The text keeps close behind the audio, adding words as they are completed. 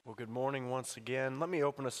morning once again. Let me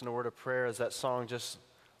open us in a word of prayer as that song just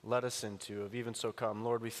led us into, of Even So Come.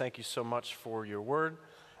 Lord, we thank you so much for your word.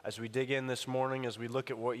 As we dig in this morning, as we look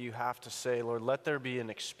at what you have to say, Lord, let there be an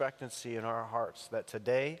expectancy in our hearts that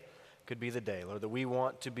today could be the day, Lord, that we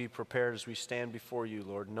want to be prepared as we stand before you,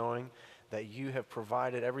 Lord, knowing that you have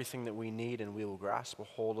provided everything that we need and we will grasp a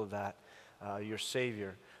hold of that, your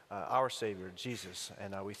Savior, our Savior, Jesus,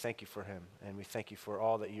 and we thank you for him, and we thank you for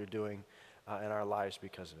all that you're doing in our lives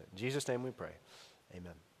because of it. In Jesus' name we pray.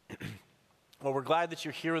 Amen. Well, we're glad that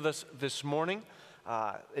you're here with us this morning.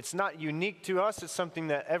 It's not unique to us. It's something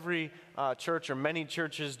that every church or many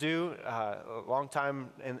churches do. A long time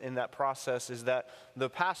in that process is that the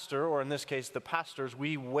pastor, or in this case the pastors,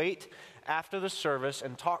 we wait after the service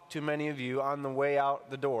and talk to many of you on the way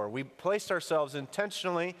out the door. We placed ourselves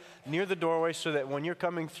intentionally near the doorway so that when you're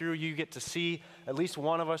coming through, you get to see at least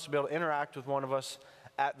one of us, be able to interact with one of us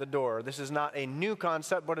at the door. This is not a new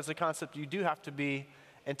concept, but it's a concept you do have to be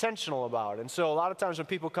intentional about. And so a lot of times when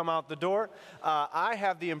people come out the door, I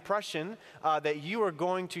have the impression that you are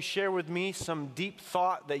going to share with me some deep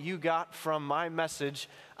thought that you got from my message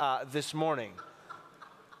this morning.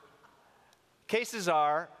 Cases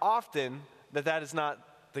are often that is not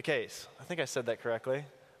the case. I think I said that correctly.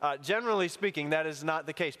 Generally speaking, that is not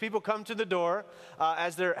the case. People come to the door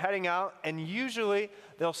as they're heading out, and usually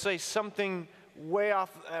they'll say something way off.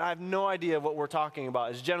 I have no idea what we're talking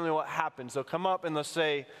about. It's generally what happens. They'll come up and they'll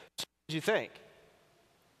say, "So what did you think?"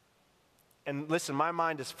 And listen, my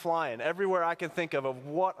mind is flying everywhere I can think of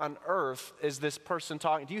what on earth is this person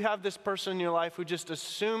talking. Do you have this person in your life who just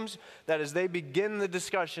assumes that as they begin the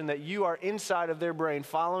discussion that you are inside of their brain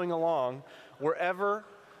following along wherever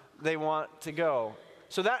they want to go?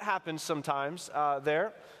 So that happens sometimes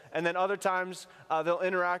there. And then other times, they'll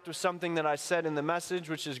interact with something that I said in the message,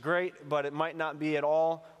 which is great, but it might not be at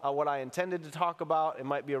all what I intended to talk about. It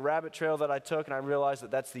might be a rabbit trail that I took, and I realized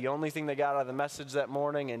that that's the only thing they got out of the message that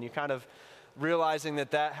morning, and you kind of realizing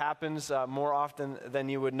that happens more often than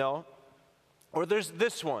you would know. Or there's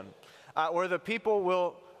this one, where the people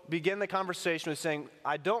will begin the conversation with saying,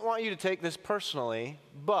 "I don't want you to take this personally,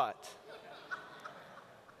 but..."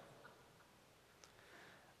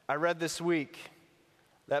 I read this week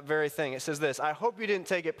that very thing. It says this: "I hope you didn't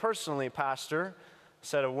take it personally, Pastor,"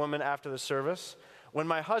 said a woman after the service, "when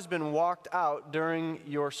my husband walked out during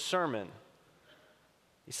your sermon."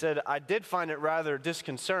 He said, "I did find it rather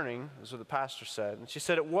disconcerting," is what the pastor said. And she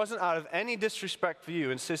said, "It wasn't out of any disrespect for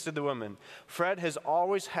you," insisted the woman. "Fred has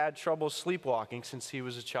always had trouble sleepwalking since he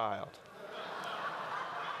was a child."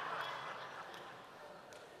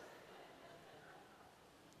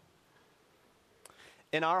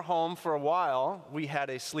 In our home, for a while, we had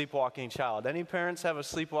a sleepwalking child. Any parents have a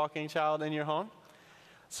sleepwalking child in your home?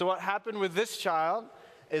 So what happened with this child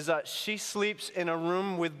is that she sleeps in a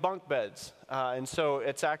room with bunk beds. And so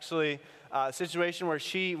it's actually a situation where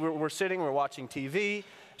we're sitting, we're watching TV.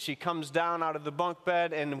 She comes down out of the bunk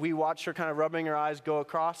bed, and we watch her kind of rubbing her eyes go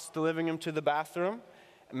across the living room to the bathroom,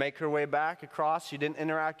 and make her way back across. She didn't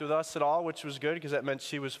interact with us at all, which was good because that meant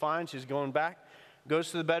she was fine. She's going back.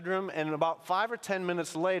 Goes to the bedroom, and about 5 or 10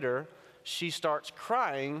 minutes later, she starts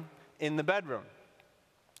crying in the bedroom.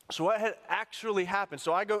 So what had actually happened?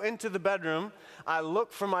 So I go into the bedroom, I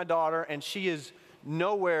look for my daughter, and she is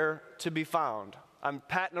nowhere to be found. I'm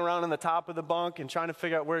patting around on the top of the bunk and trying to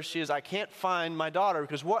figure out where she is. I can't find my daughter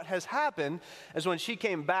because what has happened is when she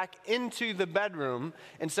came back into the bedroom,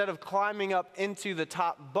 instead of climbing up into the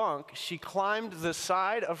top bunk, she climbed the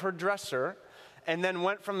side of her dresser and then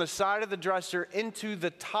went from the side of the dresser into the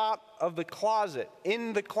top of the closet,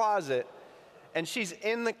 in the closet, and she's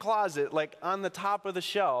in the closet, like on the top of the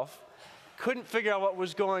shelf, couldn't figure out what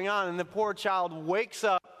was going on, and the poor child wakes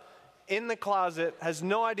up in the closet, has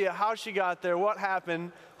no idea how she got there, what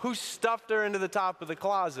happened, who stuffed her into the top of the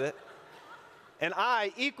closet, and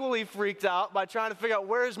I equally freaked out by trying to figure out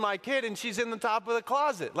where's my kid, and she's in the top of the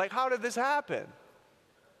closet. Like, how did this happen?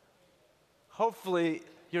 Hopefully,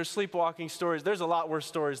 your sleepwalking stories, there's a lot worse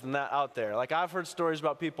stories than that out there. Like, I've heard stories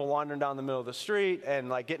about people wandering down the middle of the street and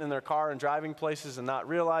like getting in their car and driving places and not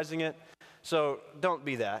realizing it. So don't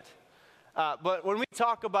be that. But when we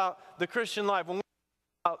talk about the Christian life, when we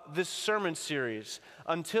talk about this sermon series,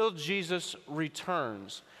 Until Jesus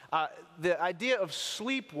Returns, the idea of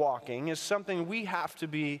sleepwalking is something we have to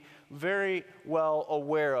be very well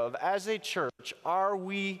aware of. As a church, are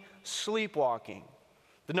we sleepwalking?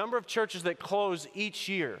 The number of churches that close each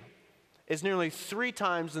year is nearly 3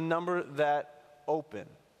 times the number that open.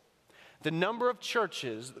 The number of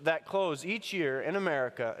churches that close each year in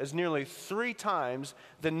America is nearly 3 times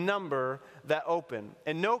the number that open.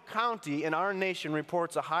 And no county in our nation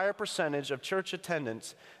reports a higher percentage of church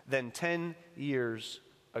attendance than 10 years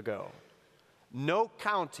ago. No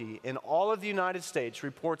county in all of the United States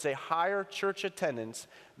reports a higher church attendance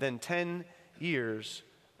than 10 years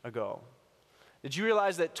ago. Did you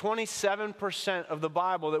realize that 27% of the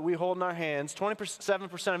Bible that we hold in our hands,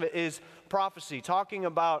 27% of it is prophecy, talking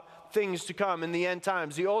about things to come in the end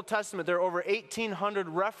times? The Old Testament, there are over 1,800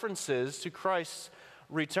 references to Christ's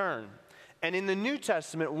return. And in the New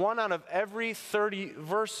Testament, 1 out of every 30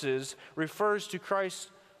 verses refers to Christ's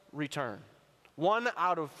return. 1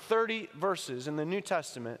 out of 30 verses in the New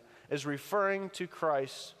Testament is referring to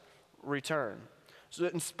Christ's return. So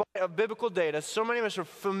in spite of biblical data, so many of us are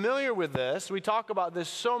familiar with this. We talk about this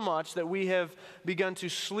so much that we have begun to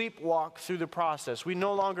sleepwalk through the process. We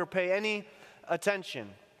no longer pay any attention.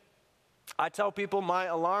 I tell people my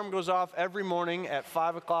alarm goes off every morning at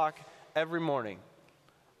 5 o'clock every morning.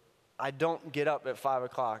 I don't get up at 5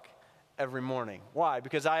 o'clock every morning. Why?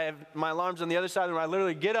 Because I have my alarm's on the other side of the room. I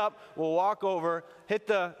literally get up, will walk over, hit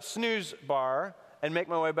the snooze bar, and make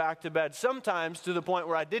my way back to bed, sometimes to the point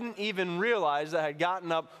where I didn't even realize that I had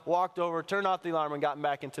gotten up, walked over, turned off the alarm, and gotten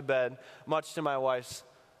back into bed, much to my wife's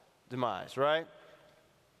demise, right?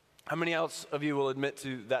 How many else of you will admit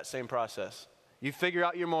to that same process? You figure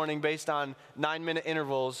out your morning based on 9-minute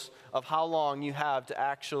intervals of how long you have to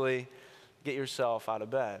actually get yourself out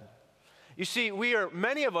of bed. You see, we are,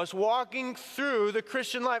 many of us, walking through the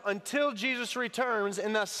Christian life until Jesus returns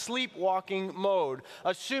in a sleepwalking mode,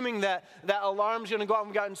 assuming that that alarm's going to go off.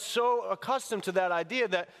 We've gotten so accustomed to that idea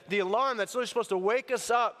that the alarm that's really supposed to wake us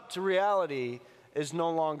up to reality is no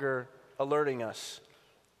longer alerting us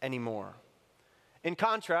anymore. In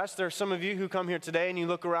contrast, there are some of you who come here today and you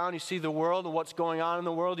look around, you see the world and what's going on in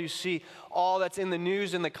the world. You see all that's in the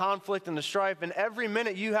news and the conflict and the strife. And every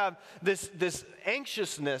minute you have this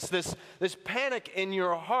anxiousness, this panic in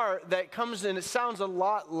your heart that comes in. It sounds a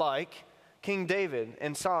lot like King David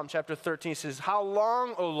in Psalm chapter 13. He says, "How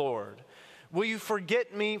long, O Lord, will you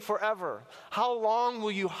forget me forever? How long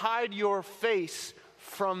will you hide your face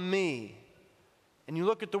from me?" And you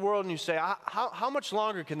look at the world and you say, how much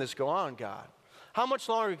longer can this go on, God? How much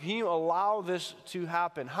longer can you allow this to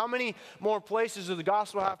happen? How many more places do the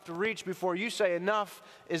gospel have to reach before you say enough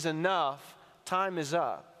is enough, time is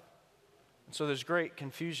up? And so there's great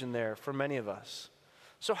confusion there for many of us.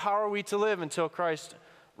 So how are we to live until Christ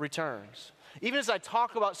returns? Even as I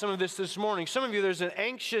talk about some of this morning, some of you, there's an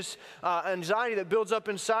anxious anxiety that builds up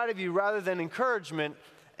inside of you rather than encouragement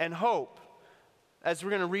and hope. As we're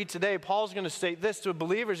going to read today, Paul's going to state this to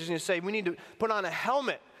believers. He's going to say we need to put on a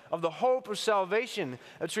helmet of the hope of salvation.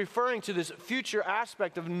 It's referring to this future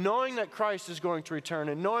aspect of knowing that Christ is going to return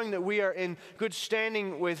and knowing that we are in good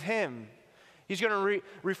standing with Him. He's going to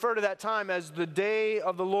refer to that time as the day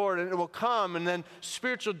of the Lord, and it will come, and then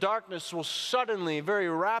spiritual darkness will suddenly, very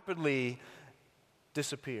rapidly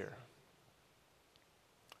disappear.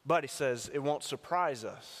 But he says it won't surprise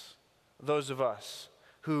us, those of us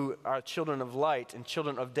who are children of light and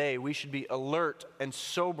children of day. We should be alert and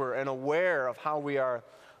sober and aware of how we are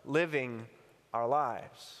living our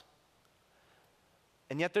lives.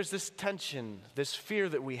 And yet there's this tension, this fear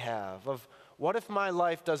that we have of, what if my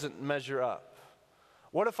life doesn't measure up?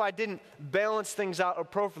 What if I didn't balance things out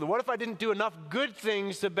appropriately? What if I didn't do enough good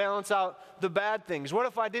things to balance out the bad things? What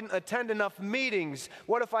if I didn't attend enough meetings?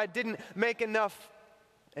 What if I didn't make enough?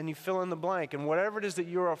 And you fill in the blank. And whatever it is that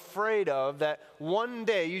you're afraid of, that one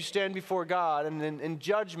day you stand before God and in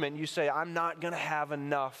judgment you say, I'm not going to have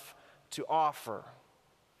enough to offer.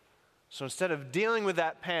 So instead of dealing with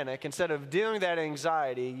that panic, instead of dealing with that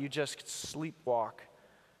anxiety, you just sleepwalk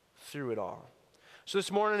through it all. So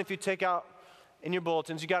this morning, if you take out in your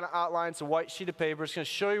bulletins, you got an outline, it's a white sheet of paper. It's going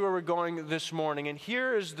to show you where we're going this morning. And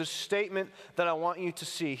here is the statement that I want you to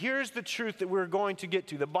see. Here's the truth that we're going to get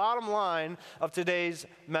to. The bottom line of today's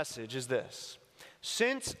message is this: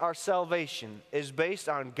 since our salvation is based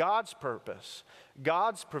on God's purpose,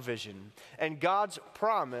 God's provision, and God's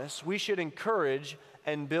promise, we should encourage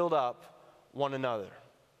and build up one another.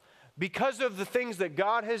 Because of the things that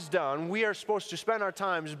God has done, we are supposed to spend our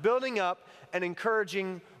times building up and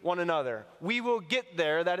encouraging one another. We will get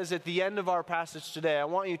there. That is at the end of our passage today. I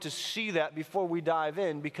want you to see that before we dive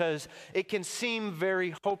in, because it can seem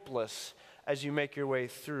very hopeless as you make your way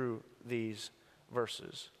through these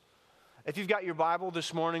verses. If you've got your Bible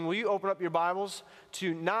this morning, will you open up your Bibles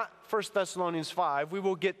to not 1 Thessalonians 5? We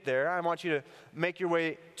will get there. I want you to make your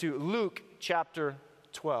way to Luke chapter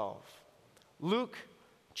 12. Luke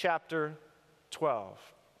chapter 12.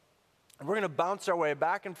 We're going to bounce our way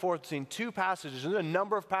back and forth between two passages. There's a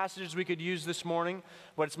number of passages we could use this morning,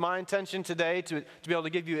 but it's my intention today to be able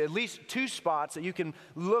to give you at least two spots that you can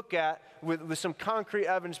look at with some concrete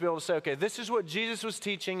evidence to be able to say, okay, this is what Jesus was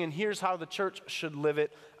teaching, and here's how the church should live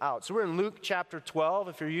it out. So we're in Luke chapter 12.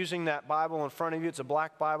 If you're using that Bible in front of you, it's a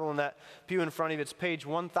black Bible, and that pew in front of you, it's page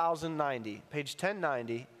 1090, page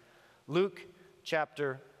 1090, Luke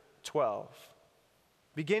chapter 12.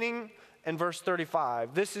 Beginning in verse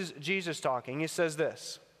 35, this is Jesus talking. He says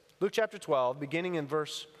this, Luke chapter 12, beginning in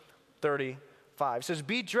verse 35. He says,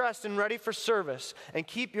 be dressed and ready for service, and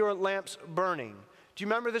keep your lamps burning. Do you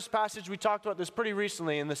remember this passage? We talked about this pretty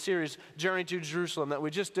recently in the series Journey to Jerusalem that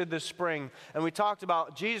we just did this spring. And we talked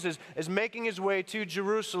about Jesus is making his way to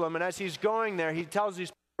Jerusalem, and as he's going there, he tells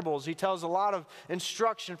these parables. He tells a lot of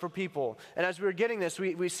instruction for people. And as we were getting this,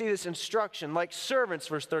 we see this instruction like servants,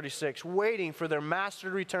 verse 36, waiting for their master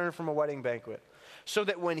to return from a wedding banquet, so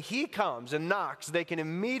that when he comes and knocks, they can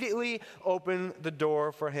immediately open the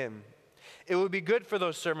door for him. It would be good for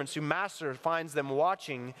those servants whose master finds them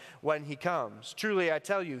watching when he comes. Truly, I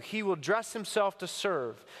tell you, he will dress himself to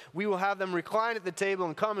serve. We will have them recline at the table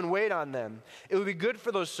and come and wait on them. It would be good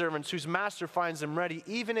for those servants whose master finds them ready,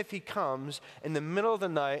 even if he comes in the middle of the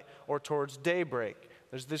night or towards daybreak.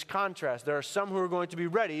 There's this contrast. There are some who are going to be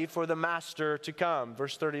ready for the master to come.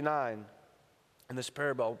 Verse 39 in this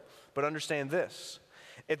parable. But understand this.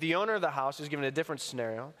 If the owner of the house is given a different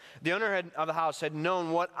scenario, the owner of the house had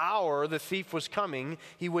known what hour the thief was coming,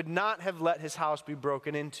 he would not have let his house be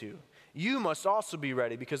broken into. You must also be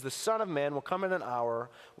ready, because the Son of Man will come at an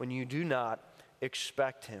hour when you do not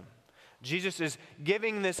expect him. Jesus is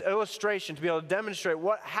giving this illustration to be able to demonstrate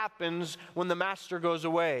what happens when the master goes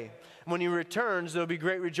away. When he returns, there will be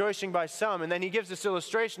great rejoicing by some. And then he gives this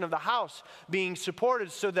illustration of the house being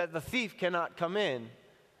supported so that the thief cannot come in,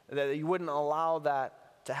 that you wouldn't allow that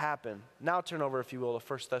to happen. Now turn over, if you will, to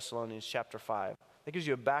 1 Thessalonians chapter 5. That gives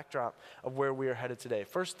you a backdrop of where we are headed today.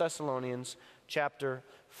 1 Thessalonians chapter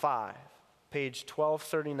 5, page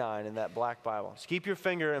 1239 in that black Bible. So keep your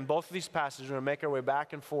finger in both of these passages. We're going to make our way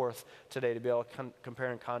back and forth today to be able to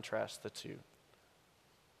compare and contrast the two.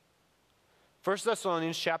 1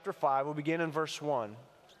 Thessalonians chapter 5, we'll begin in verse 1.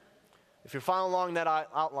 If you're following along that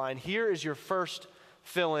outline, here is your first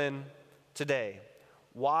fill-in today.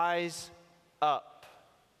 Wise up.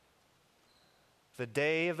 The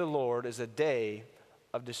day of the Lord is a day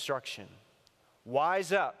of destruction.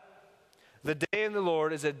 Wise up. The day of the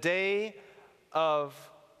Lord is a day of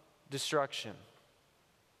destruction.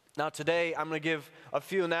 Now today, I'm going to give a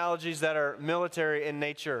few analogies that are military in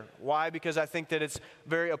nature. Why? Because I think that it's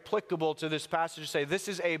very applicable to this passage to say this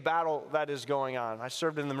is a battle that is going on. I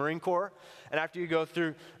served in the Marine Corps, and after you go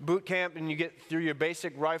through boot camp and you get through your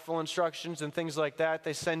basic rifle instructions and things like that,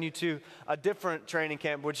 they send you to a different training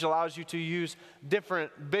camp, which allows you to use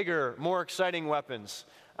different, bigger, more exciting weapons.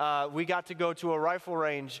 We got to go to a rifle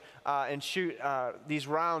range and shoot these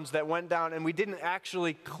rounds that went down, and we didn't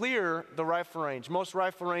actually clear the rifle range. Most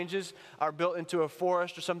rifle ranges are built into a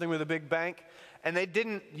forest or something with a big bank, and they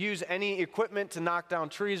didn't use any equipment to knock down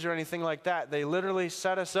trees or anything like that. They literally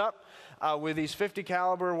set us up with these 50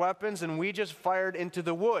 caliber weapons, and we just fired into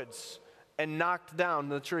the woods and knocked down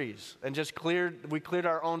the trees and just we cleared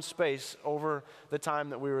our own space over the time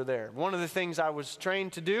that we were there. One of the things I was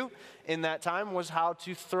trained to do in that time was how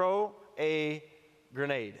to throw a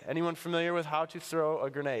grenade. Anyone familiar with how to throw a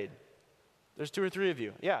grenade? There's 2 or 3 of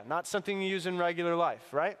you. Yeah, not something you use in regular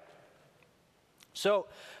life, right? So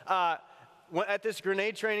at this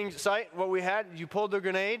grenade training site, what we had, you pulled the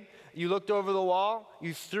grenade, you looked over the wall,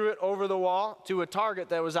 you threw it over the wall to a target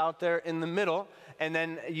that was out there in the middle, and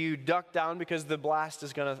then you duck down because the blast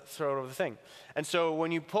is going to throw it over the thing. And so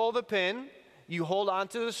when you pull the pin, you hold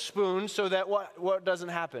onto the spoon so that what doesn't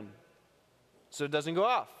happen? So it doesn't go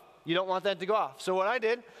off. You don't want that to go off. So what I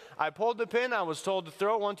did, I pulled the pin. I was told to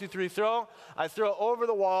throw, 1, 2, 3, throw. I throw it over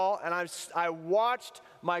the wall, and I watched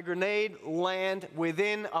my grenade land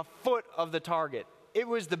within a foot of the target. It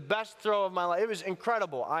was the best throw of my life. It was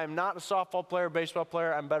incredible. I am not a softball player, baseball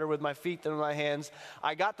player. I'm better with my feet than with my hands.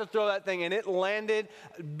 I got to throw that thing, and it landed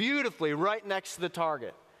beautifully right next to the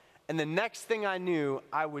target. And the next thing I knew,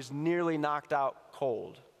 I was nearly knocked out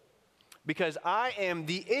cold. Because I am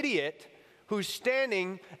the idiot who's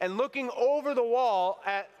standing and looking over the wall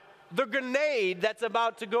at the grenade that's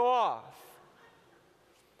about to go off.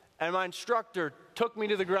 And my instructor took me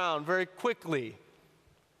to the ground very quickly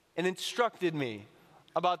and instructed me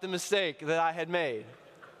about the mistake that I had made.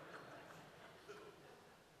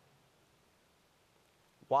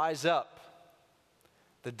 Wise up.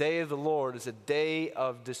 The day of the Lord is a day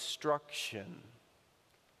of destruction.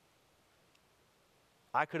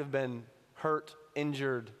 I could have been hurt,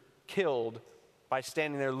 injured, killed by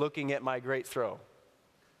standing there looking at my great throw.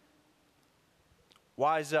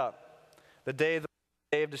 Wise up. The day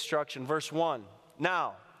of destruction. Verse 1.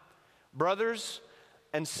 Now, brothers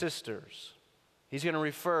and sisters. He's going to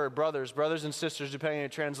refer brothers and sisters, depending on your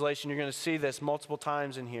translation. You're going to see this multiple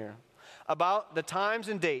times in here. About the times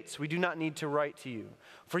and dates, we do not need to write to you.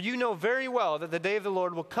 For you know very well that the day of the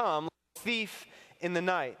Lord will come like a thief in the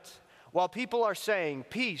night. While people are saying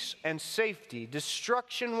peace and safety,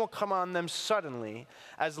 destruction will come on them suddenly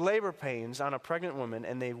as labor pains on a pregnant woman,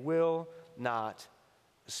 and they will not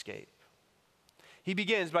escape. He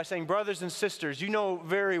begins by saying, brothers and sisters, you know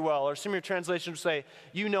very well, or some of your translations say,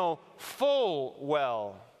 you know full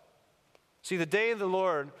well. See, the day of the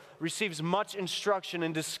Lord receives much instruction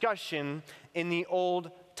and discussion in the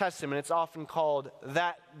Old Testament. It's often called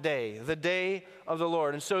that day, the day of the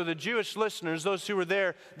Lord. And so the Jewish listeners, those who were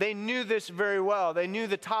there, they knew this very well. They knew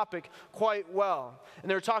the topic quite well. And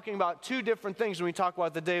they were talking about two different things when we talk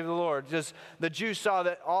about the day of the Lord. Just the Jews saw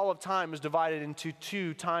that all of time was divided into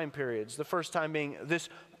two time periods. The first time being this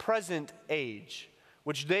present age,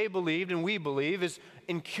 which they believed and we believe is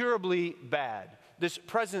incurably bad. This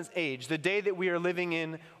present age, the day that we are living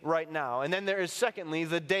in right now. And then there is secondly,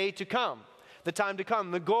 the day to come. The time to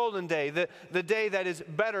come, the golden day, the day that is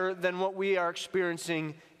better than what we are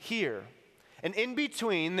experiencing here. And in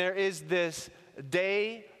between, there is this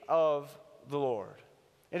day of the Lord.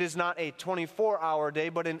 It is not a 24-hour day,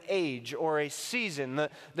 but an age or a season,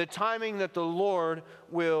 the timing that the Lord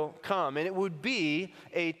will come. And it would be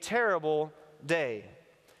a terrible day.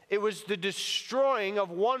 It was the destroying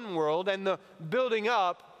of one world and the building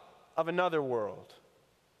up of another world.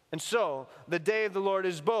 And so, the day of the Lord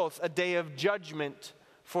is both a day of judgment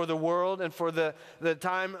for the world and for the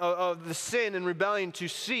time of the sin and rebellion to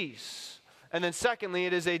cease. And then secondly,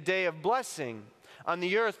 it is a day of blessing on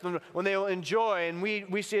the earth when they will enjoy, and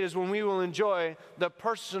we see it as when we will enjoy the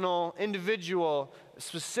personal, individual,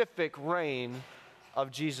 specific reign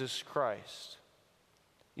of Jesus Christ.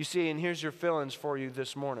 You see, and here's your fill-ins for you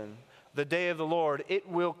this morning. The day of the Lord, it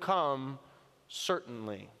will come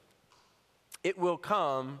certainly. It will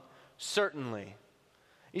come certainly.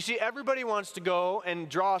 You see, everybody wants to go and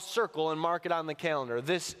draw a circle and mark it on the calendar.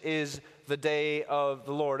 This is the day of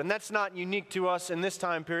the Lord. And that's not unique to us in this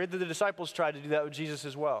time period. The disciples tried to do that with Jesus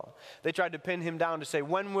as well. They tried to pin him down to say,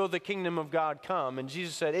 when will the kingdom of God come? And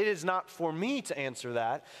Jesus said, it is not for me to answer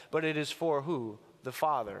that, but it is for who? The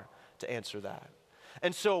Father to answer that.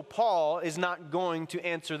 And so Paul is not going to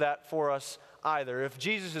answer that for us either. If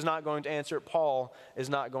Jesus is not going to answer it, Paul is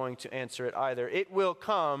not going to answer it either. It will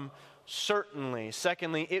come certainly.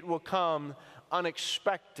 Secondly, it will come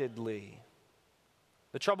unexpectedly.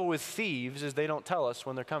 The trouble with thieves is they don't tell us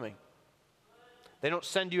when they're coming. They don't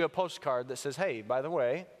send you a postcard that says, hey, by the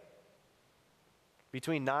way,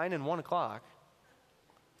 between 9 and 1 o'clock,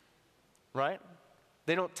 right?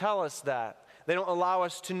 They don't tell us that. They don't allow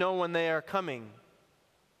us to know when they are coming.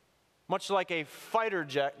 Much like a fighter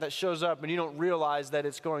jet that shows up and you don't realize that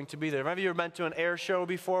it's going to be there. Have you ever been to an air show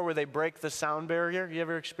before where they break the sound barrier? You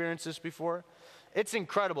ever experienced this before? It's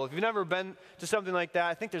incredible. If you've never been to something like that,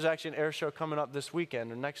 I think there's actually an air show coming up this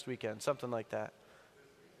weekend or next weekend, something like that.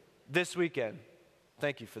 This weekend.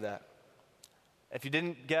 Thank you for that. If you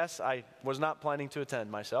didn't guess, I was not planning to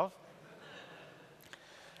attend myself.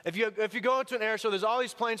 If you go into an air show, there's all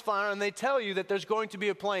these planes flying around, and they tell you that there's going to be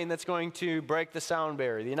a plane that's going to break the sound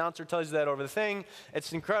barrier. The announcer tells you that over the thing.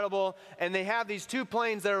 It's incredible. And they have these two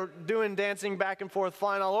planes that are dancing back and forth,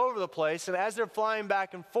 flying all over the place. And as they're flying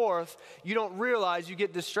back and forth, you don't realize, you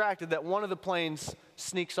get distracted, that one of the planes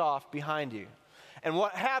sneaks off behind you. And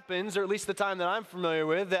what happens, or at least the time that I'm familiar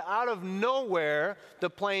with, that out of nowhere, the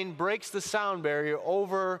plane breaks the sound barrier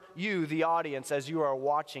over you, the audience, as you are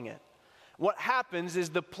watching it. What happens is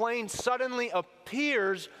the plane suddenly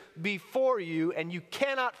appears before you and you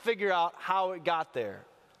cannot figure out how it got there.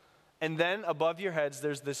 And then above your heads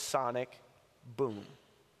there's this sonic boom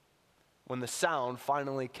when the sound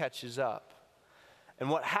finally catches up. And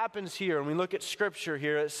what happens here, when we look at Scripture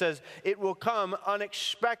here, it says it will come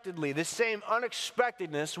unexpectedly. The same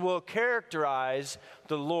unexpectedness will characterize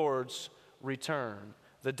the Lord's return.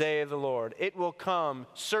 The day of the Lord. It will come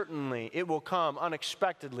certainly. It will come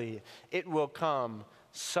unexpectedly. It will come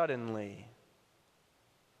suddenly.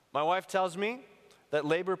 My wife tells me that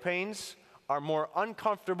labor pains are more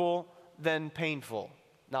uncomfortable than painful.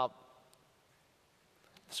 Now,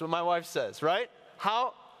 that's what my wife says, right?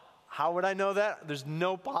 How would I know that? There's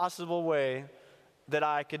no possible way that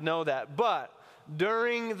I could know that. But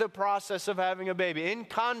during the process of having a baby, in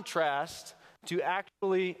contrast to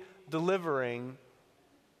actually delivering,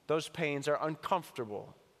 those pains are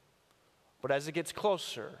uncomfortable. But as it gets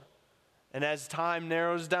closer, and as time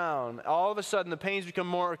narrows down, all of a sudden the pains become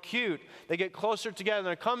more acute. They get closer together. And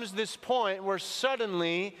there comes this point where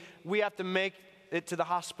suddenly we have to make it to the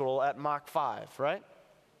hospital at Mach 5, right?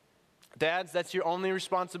 Dads, that's your only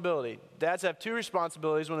responsibility. Dads have two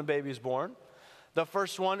responsibilities when a baby is born. The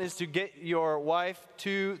first one is to get your wife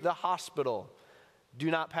to the hospital.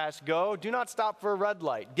 Do not pass go. Do not stop for a red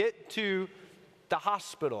light. Get to the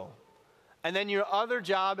hospital. And then your other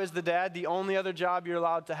job as the dad, the only other job you're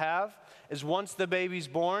allowed to have, is once the baby's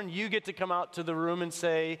born, you get to come out to the room and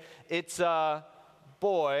say, it's a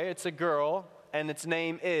boy, it's a girl, and its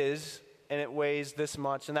name is, and it weighs this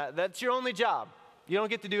much, and that's your only job. You don't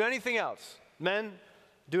get to do anything else. Men,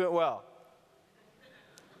 do it well.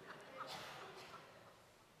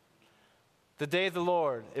 The day of the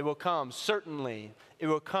Lord, it will come certainly. It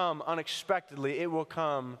will come unexpectedly. It will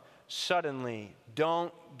come suddenly.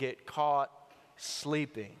 Don't get caught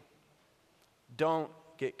sleeping. Don't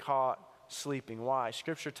get caught sleeping. Why?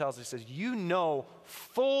 Scripture tells us, it says, you know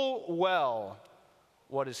full well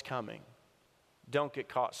what is coming. Don't get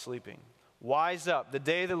caught sleeping. Wise up. The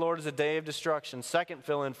day of the Lord is a day of destruction. Second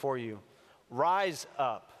fill in for you. Rise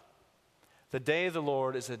up. The day of the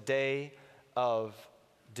Lord is a day of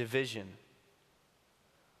division.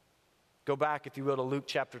 Go back, if you will, to Luke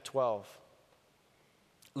chapter 12.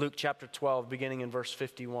 Luke chapter 12, beginning in verse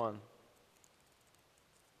 51.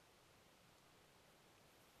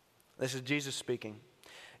 This is Jesus speaking.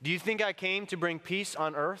 Do you think I came to bring peace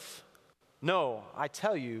on earth? No, I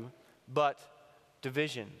tell you, but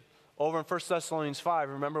division. Over in 1 Thessalonians 5,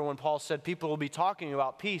 remember when Paul said people will be talking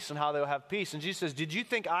about peace and how they'll have peace. And Jesus says, did you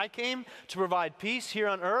think I came to provide peace here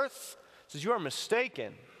on earth? He says, you are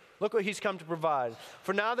mistaken. Look what he's come to provide.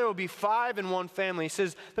 For now there will be 5 in one family. He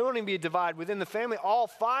says there won't even be a divide within the family. All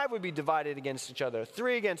 5 would be divided against each other.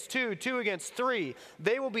 3 against 2, 2 against 3.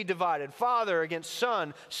 They will be divided. Father against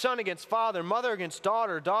son, son against father, mother against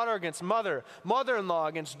daughter, daughter against mother, mother-in-law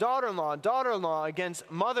against daughter-in-law, daughter-in-law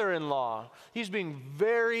against mother-in-law. He's being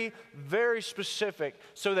very, very specific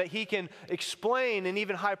so that he can explain and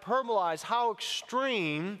even hyperbolize how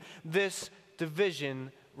extreme this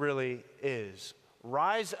division really is.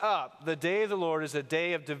 Rise up. The day of the Lord is a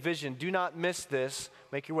day of division. Do not miss this.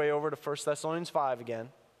 Make your way over to 1 Thessalonians 5 again.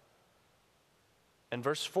 And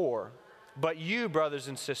verse 4. But you, brothers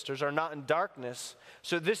and sisters, are not in darkness,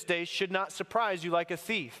 so this day should not surprise you like a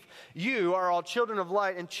thief. You are all children of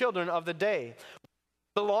light and children of the day.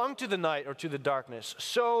 Belong to the night or to the darkness.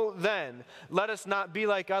 So then, let us not be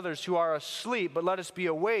like others who are asleep, but let us be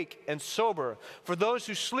awake and sober. For those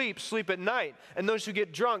who sleep, sleep at night, and those who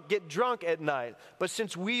get drunk at night. But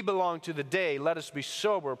since we belong to the day, let us be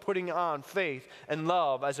sober, putting on faith and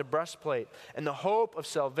love as a breastplate, and the hope of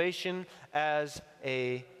salvation as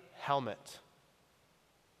a helmet.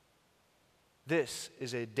 This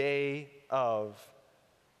is a day of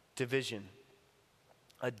division.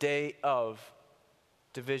 A day of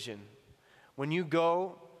division. When you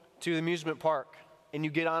go to the amusement park and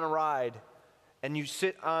you get on a ride and you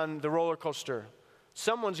sit on the roller coaster,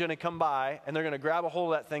 someone's going to come by and they're going to grab a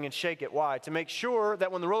hold of that thing and shake it. Why? To make sure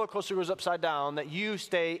that when the roller coaster goes upside down, that you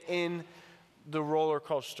stay in the roller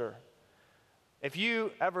coaster. If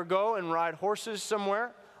you ever go and ride horses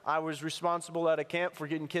somewhere, I was responsible at a camp for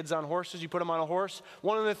getting kids on horses. You put them on a horse.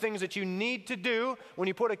 One of the things that you need to do when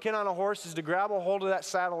you put a kid on a horse is to grab a hold of that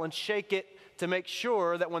saddle and shake it to make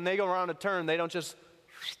sure that when they go around a turn, they don't just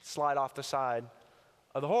slide off the side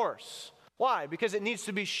of the horse. Why? Because it needs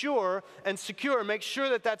to be sure and secure. Make sure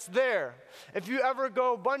that that's there. If you ever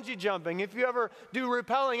go bungee jumping, if you ever do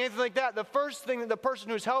rappelling, anything like that, the first thing that the person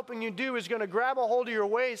who's helping you do is going to grab a hold of your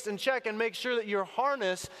waist and check and make sure that your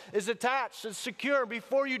harness is attached and secure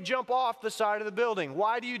before you jump off the side of the building.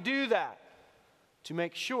 Why do you do that? To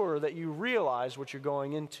make sure that you realize what you're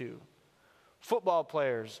going into. Football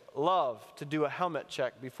players love to do a helmet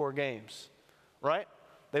check before games, right?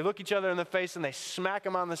 They look each other in the face and they smack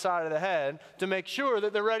them on the side of the head to make sure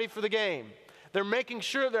that they're ready for the game. They're making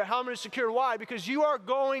sure their helmet is secure. Why? Because you are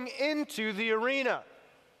going into the arena.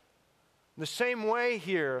 The same way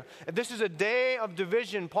here, if this is a day of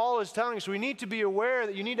division, Paul is telling us we need to be aware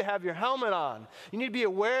that you need to have your helmet on. You need to be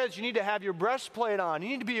aware that you need to have your breastplate on. You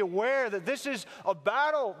need to be aware that this is a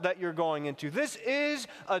battle that you're going into. This is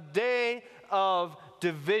a day of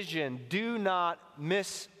division. Do not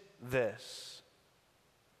miss this.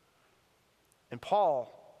 And Paul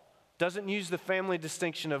doesn't use the family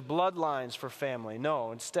distinction of bloodlines for family.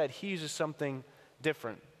 No, instead he uses something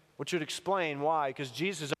different, which would explain why, because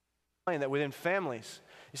Jesus explained that within families,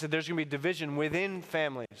 he said there's going to be division within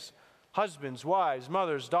families. Husbands, wives,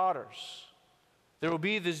 mothers, daughters. There will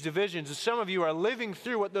be these divisions, and some of you are living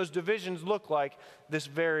through what those divisions look like this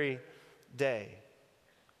very day.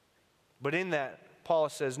 But in that, Paul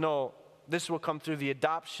says, no, this will come through the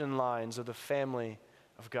adoption lines of the family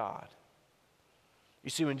of God.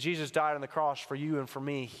 You see, when Jesus died on the cross for you and for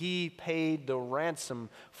me, he paid the ransom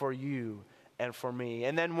for you and for me,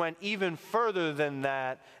 and then went even further than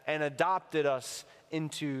that and adopted us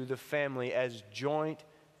into the family as joint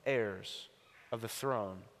heirs of the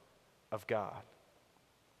throne of God.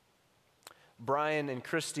 Brian and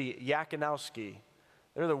Christy Yakinowski,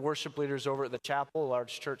 they're the worship leaders over at the chapel, a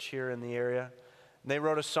large church here in the area. They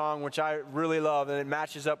wrote a song which I really love, and it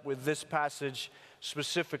matches up with this passage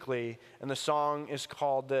specifically. And the song is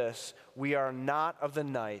called this: "We are not of the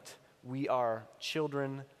night, we are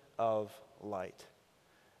children of light."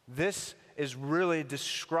 This is really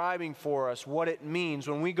describing for us what it means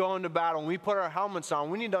when we go into battle, when we put our helmets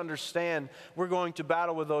on. We need to understand we're going to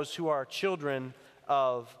battle with those who are children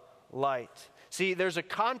of light. See, there's a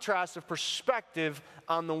contrast of perspective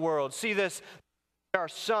on the world. See this, there are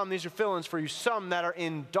some, these are fill-ins for you, some that are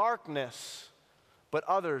in darkness, but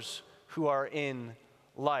others who are in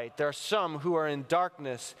light. There are some who are in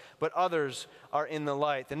darkness, but others are in the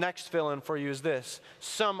light. The next fill-in for you is this: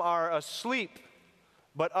 some are asleep,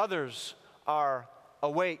 but others are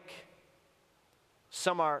awake.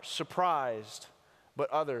 Some are surprised, but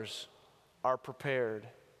others are prepared.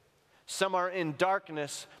 Some are in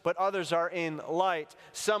darkness, but others are in light.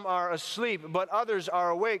 Some are asleep, but others are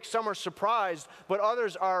awake. Some are surprised, but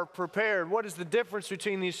others are prepared. What is the difference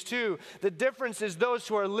between these two? The difference is those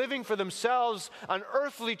who are living for themselves on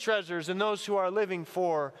earthly treasures and those who are living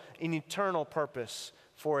for an eternal purpose,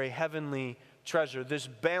 for a heavenly treasure. This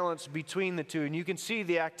balance between the two. And you can see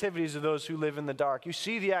the activities of those who live in the dark. You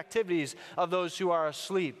see the activities of those who are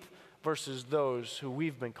asleep versus those who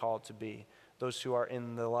we've been called to be, those who are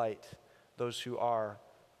in the light, those who are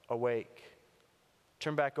awake.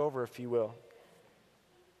 Turn back over, if you will,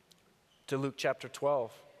 to Luke chapter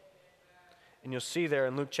 12. And you'll see there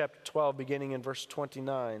in Luke chapter 12, beginning in verse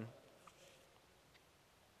 29,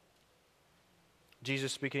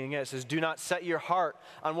 Jesus speaking again, it says, "Do not set your heart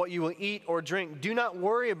on what you will eat or drink. Do not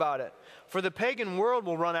worry about it. For the pagan world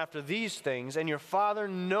will run after these things, and your Father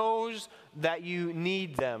knows that you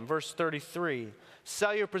need them." Verse 33,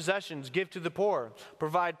 "Sell your possessions, give to the poor.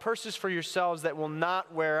 Provide purses for yourselves that will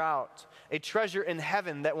not wear out, a treasure in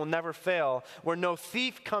heaven that will never fail, where no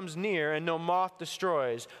thief comes near and no moth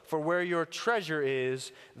destroys. For where your treasure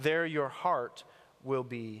is, there your heart will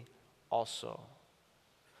be also."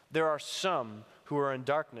 There are some who are in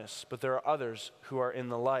darkness, but there are others who are in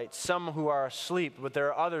the light. Some who are asleep, but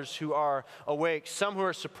there are others who are awake. Some who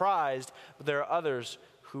are surprised, but there are others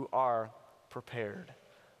who are prepared.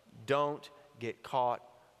 Don't get caught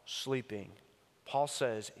sleeping. Paul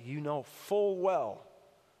says, you know full well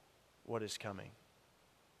what is coming.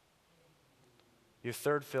 Your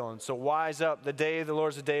third fill-in. So wise up. The day of the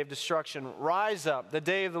Lord is a day of destruction. Rise up. The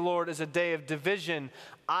day of the Lord is a day of division.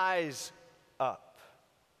 Eyes up.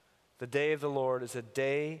 The day of the Lord is a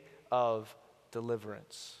day of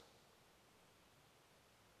deliverance.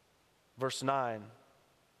 Verse 9,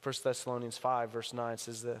 1 Thessalonians 5, verse 9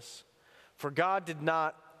 says this: "For God did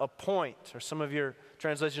not appoint," or some of your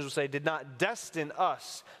translations will say, "did not destine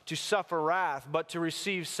us to suffer wrath, but to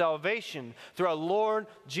receive salvation through our Lord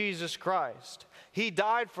Jesus Christ. He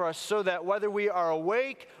died for us so that whether we are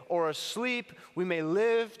awake or asleep, we may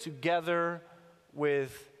live together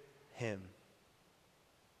with Him."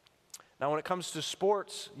 Now, when it comes to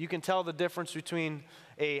sports, you can tell the difference between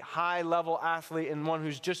a high-level athlete and one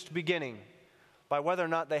who's just beginning by whether or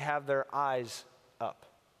not they have their eyes up.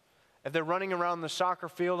 If they're running around the soccer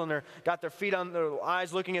field and they've got their feet on their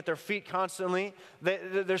eyes, looking at their feet constantly,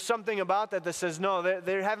 there's something about that that says, no,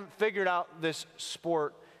 they haven't figured out this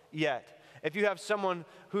sport yet. If you have someone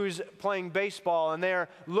who's playing baseball and they're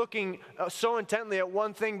looking so intently at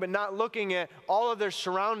one thing but not looking at all of their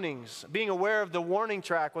surroundings, being aware of the warning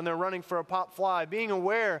track when they're running for a pop fly, being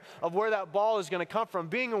aware of where that ball is going to come from,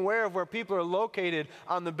 being aware of where people are located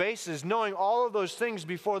on the bases, knowing all of those things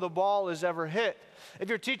before the ball is ever hit. If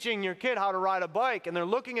you're teaching your kid how to ride a bike and they're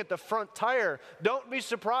looking at the front tire, don't be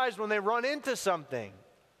surprised when they run into something.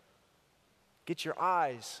 Get your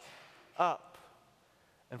eyes up.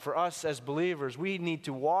 And for us as believers, we need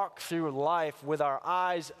to walk through life with our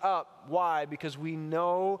eyes up. Why? Because we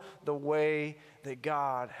know the way that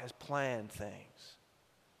God has planned things.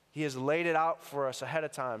 He has laid it out for us ahead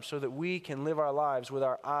of time so that we can live our lives with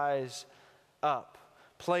our eyes up.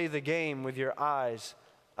 Play the game with your eyes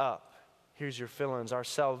up. Here's your fill-ins. Our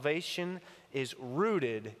salvation is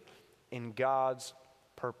rooted in God's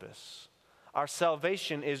purpose. Our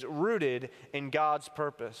salvation is rooted in God's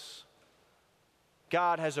purpose.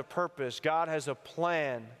 God has a purpose. God has a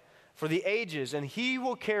plan for the ages, and He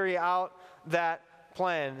will carry out that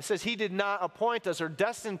plan. It says He did not appoint us or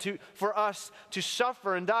destine for us to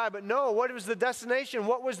suffer and die, but no, what was the destination?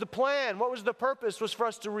 What was the plan? What was the purpose? Was for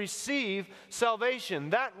us to receive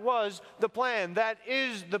salvation. That was the plan. That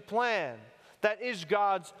is the plan. That is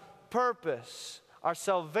God's purpose. Our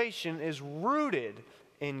salvation is rooted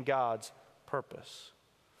in God's purpose.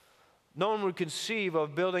 No one would conceive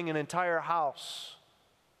of building an entire house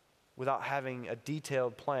without having a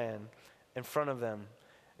detailed plan in front of them.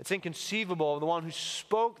 It's inconceivable of the one who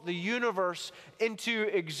spoke the universe into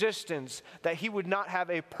existence that He would not have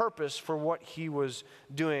a purpose for what He was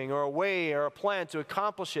doing, or a way or a plan to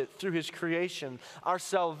accomplish it through His creation. Our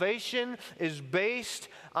salvation is based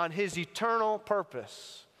on His eternal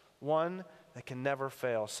purpose, one that can never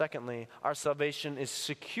fail. Secondly, our salvation is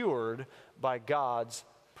secured by God's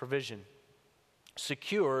provision.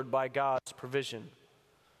 Secured by God's provision.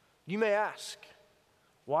 You may ask,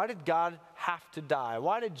 why did God have to die?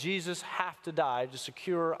 Why did Jesus have to die to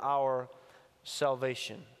secure our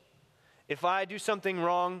salvation? If I do something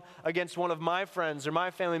wrong against one of my friends or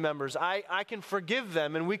my family members, I can forgive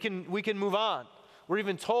them and we can move on. We're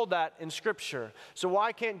even told that in Scripture. So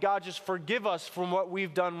why can't God just forgive us from what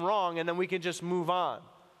we've done wrong and then we can just move on?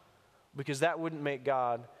 Because that wouldn't make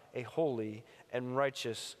God a holy and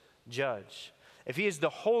righteous judge. If He is the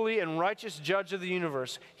holy and righteous judge of the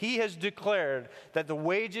universe, He has declared that the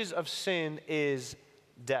wages of sin is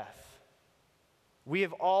death. We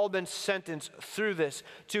have all been sentenced through this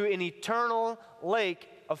to an eternal lake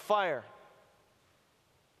of fire.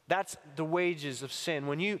 That's the wages of sin.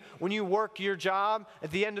 When you work your job, at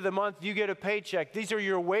the end of the month, you get a paycheck. These are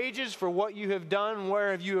your wages for what you have done,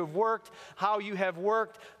 where you have worked, how you have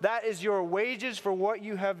worked. That is your wages for what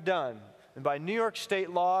you have done. And by New York State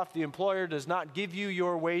law, if the employer does not give you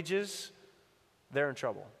your wages, they're in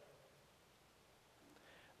trouble.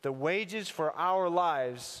 The wages for our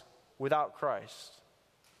lives without Christ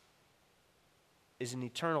is an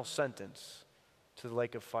eternal sentence to the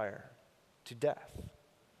lake of fire, to death.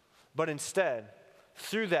 But instead,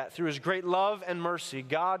 through His great love and mercy,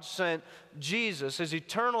 God sent Jesus, His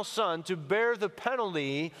eternal Son, to bear the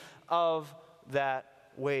penalty of that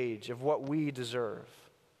wage, of what we deserve.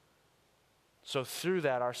 So through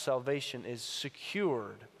that, our salvation is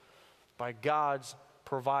secured by God's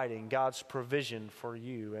providing, God's provision for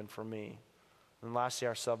you and for me. And lastly,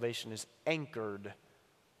 our salvation is anchored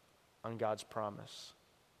on God's promise.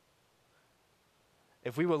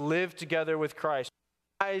 If we will live together with Christ,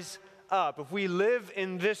 rise up. If we live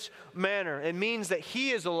in this manner, it means that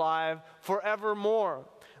He is alive forevermore.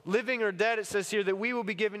 Living or dead, it says here that we will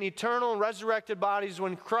be given eternal and resurrected bodies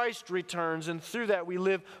when Christ returns, and through that we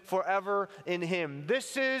live forever in Him.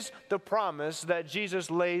 This is the promise that Jesus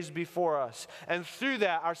lays before us. And through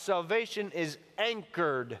that, our salvation is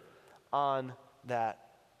anchored on that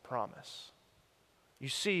promise. You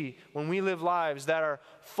see, when we live lives that are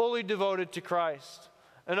fully devoted to Christ,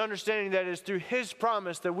 and understanding that it is through His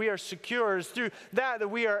promise that we are secure, it is through that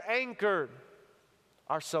we are anchored,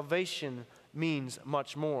 our salvation means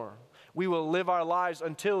much more. We will live our lives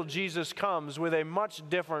until Jesus comes with a much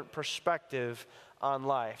different perspective on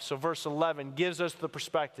life. So verse 11 gives us the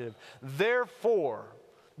perspective. Therefore,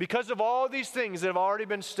 because of all these things that have already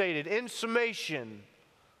been stated, in summation,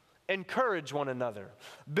 encourage one another,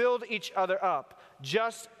 build each other up,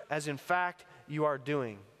 just as in fact you are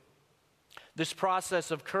doing. This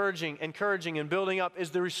process of encouraging, and building up is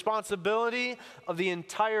the responsibility of the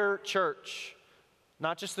entire church,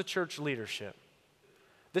 not just the church leadership.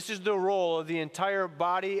 This is the role of the entire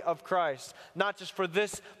body of Christ, not just for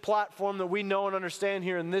this platform that we know and understand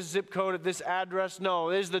here in this zip code at this address. No,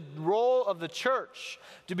 it is the role of the church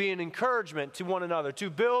to be an encouragement to one another, to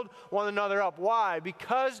build one another up. Why?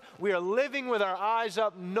 Because we are living with our eyes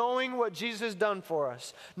up, knowing what Jesus has done for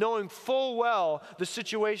us, knowing full well the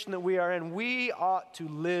situation that we are in. We ought to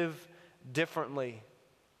live differently.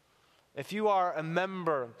 If you are a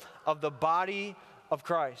member of the body of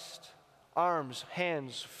Christ, arms,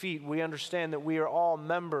 hands, feet, we understand that we are all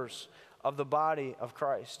members of the body of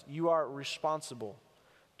Christ. You are responsible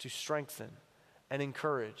to strengthen and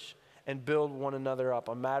encourage and build one another up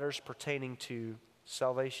on matters pertaining to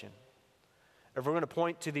salvation. If we're going to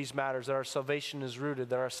point to these matters, that our salvation is rooted,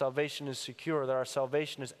 that our salvation is secure, that our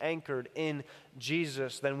salvation is anchored in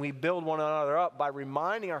Jesus, then we build one another up by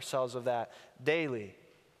reminding ourselves of that daily.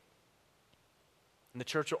 And the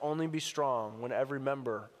church will only be strong when every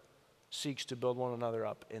member seeks to build one another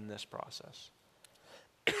up in this process.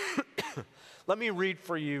 Let me read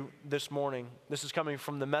for you this morning. This is coming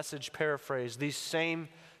from the Message paraphrase, these same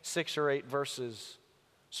 6 or 8 verses,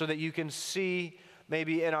 so that you can see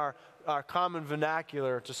maybe in our common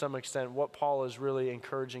vernacular to some extent what Paul is really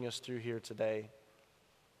encouraging us through here today.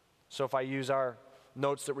 So if I use our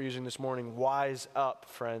notes that we're using this morning, wise up,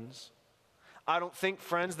 friends. I don't think,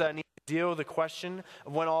 friends, that I need to deal with the question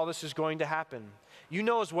of when all this is going to happen. You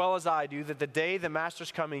know as well as I do that the day the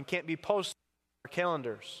Master's coming can't be posted on our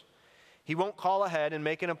calendars. He won't call ahead and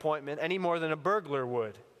make an appointment any more than a burglar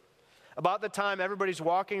would. About the time everybody's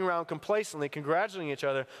walking around complacently congratulating each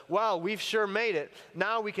other, well, we've sure made it.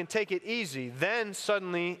 Now we can take it easy. Then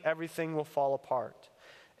suddenly everything will fall apart.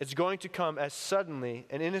 It's going to come as suddenly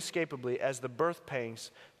and inescapably as the birth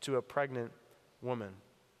pangs to a pregnant woman.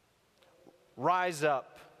 Rise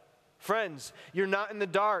up. Friends, you're not in the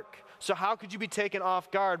dark, so how could you be taken off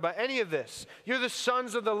guard by any of this? You're the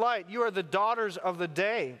sons of the light. You are the daughters of the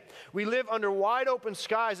day. We live under wide open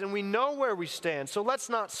skies, and we know where we stand. So let's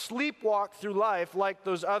not sleepwalk through life like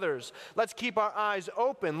those others. Let's keep our eyes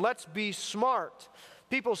open. Let's be smart.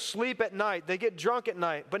 People sleep at night. They get drunk at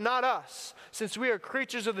night, but not us. Since we are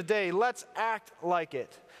creatures of the day, let's act like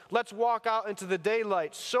it. Let's walk out into the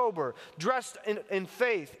daylight, sober, dressed in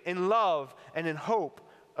faith, in love, and in hope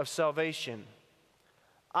of salvation.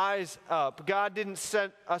 Eyes up. God didn't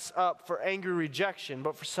set us up for angry rejection,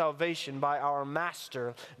 but for salvation by our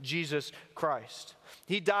Master, Jesus Christ.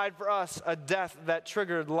 He died for us a death that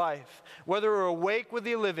triggered life. Whether we're awake with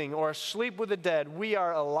the living or asleep with the dead, we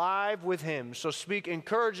are alive with Him. So speak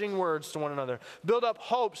encouraging words to one another. Build up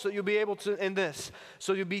hope so you'll be able to in this,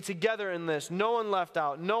 so you'll be together in this. No one left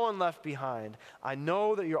out, no one left behind. I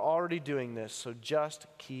know that you're already doing this, so just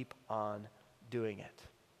keep on doing it.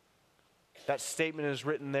 That statement is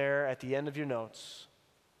written there at the end of your notes.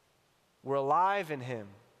 We're alive in Him.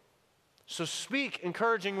 So speak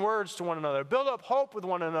encouraging words to one another. Build up hope with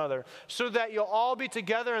one another so that you'll all be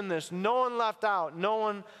together in this. No one left out, no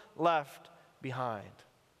one left behind.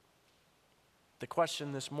 The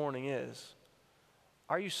question this morning is,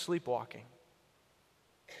 are you sleepwalking?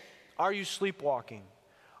 Are you sleepwalking?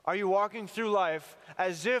 Are you walking through life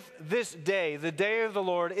as if this day, the day of the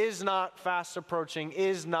Lord, is not fast approaching,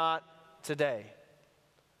 is not today?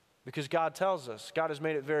 Because God tells us, God has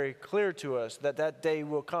made it very clear to us that that day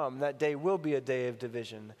will come. That day will be a day of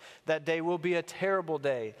division. That day will be a terrible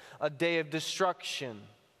day, a day of destruction.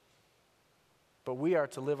 But we are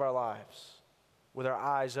to live our lives with our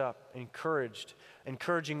eyes up,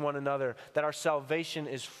 encouraging one another that our salvation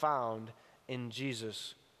is found in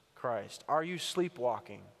Jesus Christ. Are you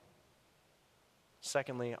sleepwalking?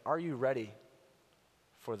 Secondly, are you ready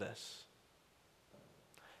for this?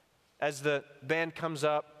 As the band comes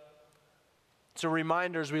up, it's a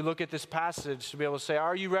reminder as we look at this passage to be able to say,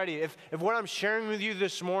 are you ready? If what I'm sharing with you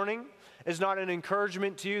this morning is not an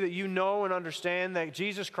encouragement to you that you know and understand that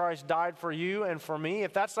Jesus Christ died for you and for me,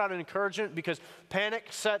 if that's not an encouragement because panic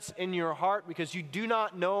sets in your heart because you do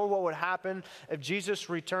not know what would happen if Jesus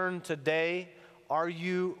returned today, are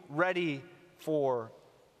you ready for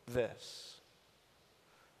this?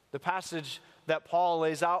 The passage that Paul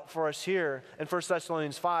lays out for us here in 1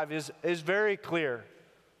 Thessalonians 5 is very clear.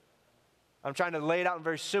 I'm trying to lay it out in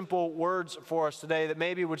very simple words for us today that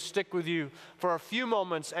maybe would stick with you for a few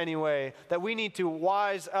moments anyway, that we need to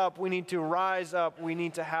wise up, we need to rise up, we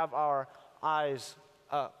need to have our eyes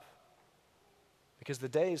up. Because the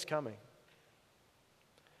day is coming.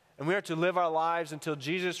 And we are to live our lives until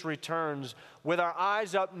Jesus returns with our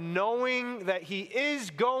eyes up, knowing that He is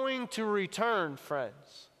going to return,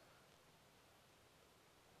 friends.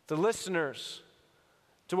 The listeners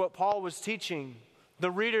to what Paul was teaching,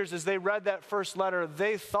 the readers, as they read that first letter,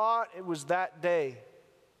 they thought it was that day,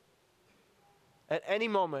 at any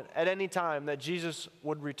moment, at any time, that Jesus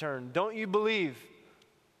would return. Don't you believe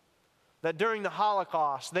that during the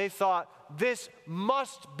Holocaust, they thought this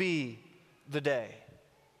must be the day?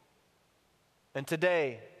 And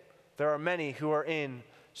today, there are many who are in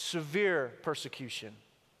severe persecution.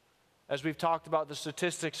 As we've talked about the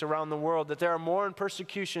statistics around the world, that there are more in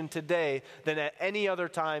persecution today than at any other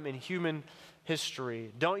time in human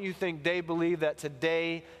history. Don't you think they believe that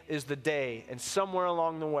today is the day, and somewhere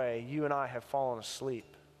along the way, you and I have fallen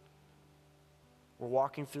asleep? We're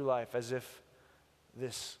walking through life as if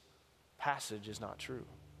this passage is not true.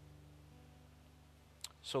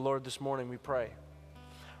 So, Lord, this morning we pray.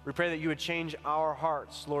 We pray that you would change our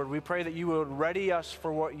hearts, Lord. We pray that you would ready us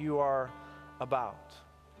for what you are about.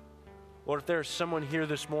 Lord, if there is someone here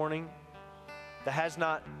this morning that has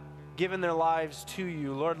not given their lives to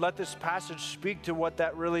you. Lord, let this passage speak to what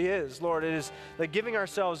that really is. Lord, it is that giving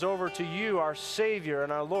ourselves over to you, our Savior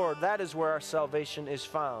and our Lord, that is where our salvation is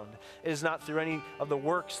found. It is not through any of the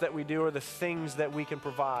works that we do or the things that we can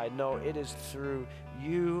provide. No, it is through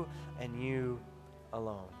you and you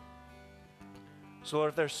alone. So Lord,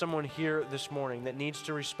 if there's someone here this morning that needs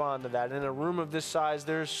to respond to that, in a room of this size,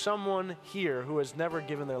 there's someone here who has never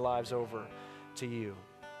given their lives over to you.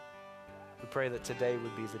 We pray that today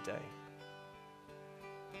would be the day.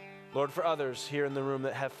 Lord, for others here in the room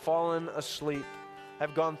that have fallen asleep,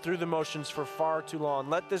 have gone through the motions for far too long,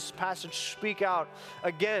 let this passage speak out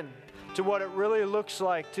again to what it really looks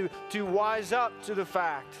like, to wise up to the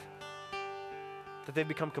fact that they've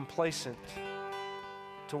become complacent,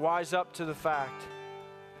 to wise up to the fact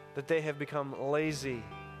that they have become lazy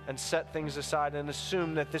and set things aside and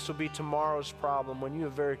assume that this will be tomorrow's problem when you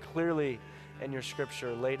have very clearly in your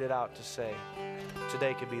scripture laid it out to say,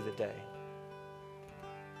 today could be the day.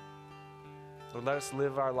 Lord, let us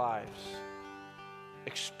live our lives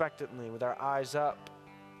expectantly with our eyes up,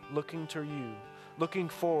 looking to you, looking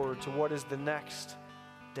forward to what is the next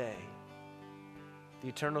day. The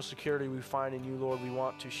eternal security we find in you, Lord, we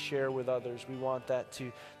want to share with others. We want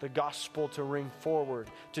the gospel to ring forward,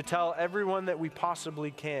 to tell everyone that we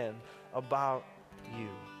possibly can about you.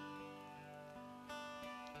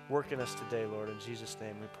 Work in us today, Lord. In Jesus'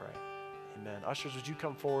 name we pray. Amen. Ushers, would you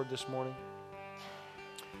come forward this morning?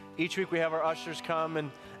 Each week we have our ushers come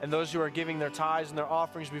and those who are giving their tithes and their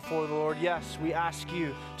offerings before the Lord. Yes, we ask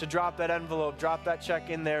you to drop that envelope, drop that check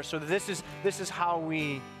in there. So this is how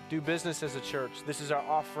we do business as a church. This is our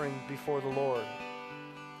offering before the Lord.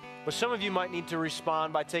 But some of you might need to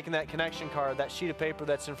respond by taking that connection card, that sheet of paper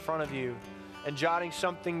that's in front of you, and jotting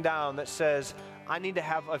something down that says, I need to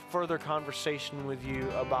have a further conversation with you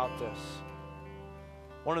about this.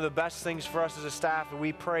 One of the best things for us as a staff, and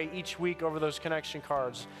we pray each week over those connection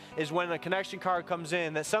cards, is when a connection card comes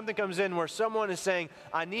in, that something comes in where someone is saying,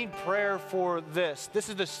 I need prayer for this. This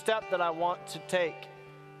is the step that I want to take.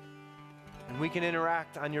 And we can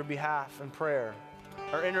interact on your behalf in prayer,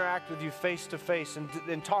 or interact with you face to face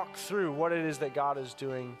and talk through what it is that God is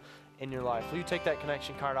doing in your life. Will you take that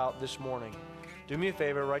connection card out this morning? Do me a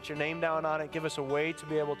favor, write your name down on it. Give us a way to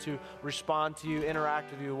be able to respond to you,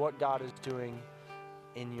 interact with you, what God is doing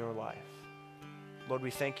in your life. Lord,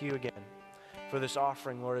 we thank you again for this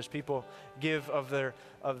offering, Lord, as people give of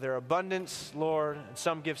their abundance, Lord, and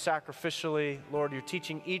some give sacrificially. Lord, you're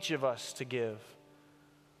teaching each of us to give.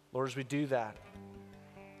 Lord, as we do that,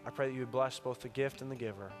 I pray that you would bless both the gift and the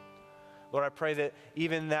giver. Lord, I pray that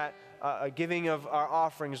even that giving of our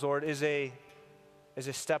offerings, Lord, is a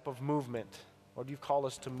step of movement. Lord, you've called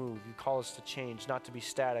us to move. You call us to change, not to be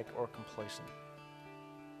static or complacent.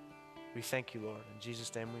 We thank you, Lord. In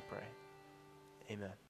Jesus' name we pray. Amen.